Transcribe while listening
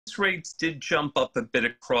Rates did jump up a bit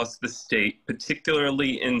across the state,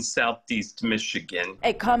 particularly in southeast Michigan.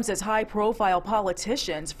 It comes as high-profile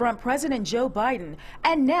politicians from President Joe Biden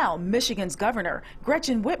and now Michigan's Governor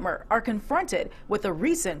Gretchen Whitmer are confronted with a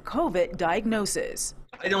recent COVID diagnosis.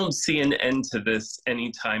 I don't see an end to this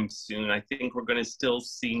anytime soon. I think we're going to still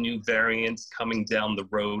see new variants coming down the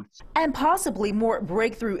road. And possibly more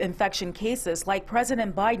breakthrough infection cases like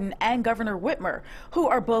President Biden and Governor Whitmer, who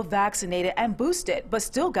are both vaccinated and boosted but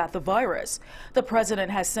still got the virus. The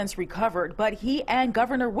president has since recovered, but he and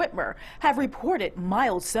Governor Whitmer have reported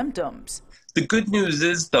mild symptoms. The good news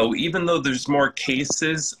is, though, even though there's more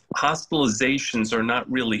cases, hospitalizations are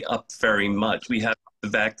not really up very much. We have the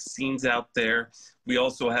vaccines out there. We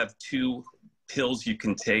also have 2 pills you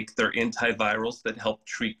can take. They're antivirals that help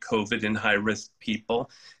treat COVID in high-risk people.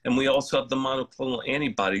 And we also have the monoclonal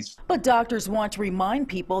antibodies. But doctors want to remind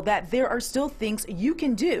people that there are still things you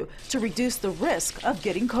can do to reduce the risk of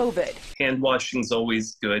getting COVID. Hand washing is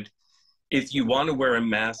always good. If you want to wear a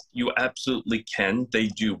mask, you absolutely can. They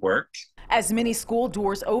do work. As many school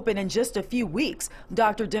doors open in just a few weeks,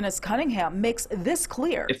 Dr. Dennis Cunningham makes this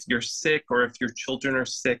clear. If you're sick or if your children are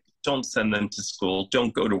sick, don't send them to school.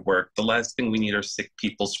 Don't go to work. The last thing we need are sick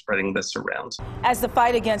people spreading this around. As the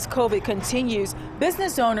fight against COVID continues,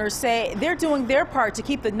 business owners say they're doing their part to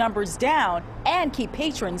keep the numbers down and keep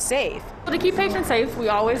patrons safe. To keep patrons safe, we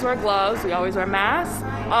always wear gloves, we always wear masks.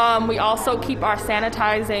 We also keep our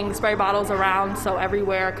sanitizing spray bottles around, so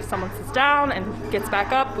everywhere someone sits down and gets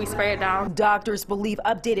back up, we spray it down. Doctors believe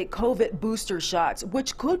updated COVID booster shots,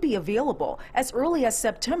 which could be available as early as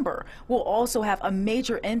September, will also have a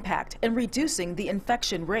major impact in reducing the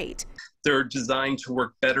infection rate. They're designed to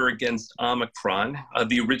work better against Omicron.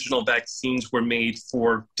 The original vaccines were made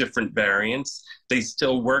for different variants. They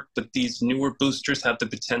still work, but these newer boosters have the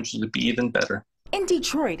potential to be even better. In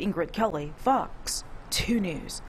Detroit, Ingrid Kelly, Fox 2 News.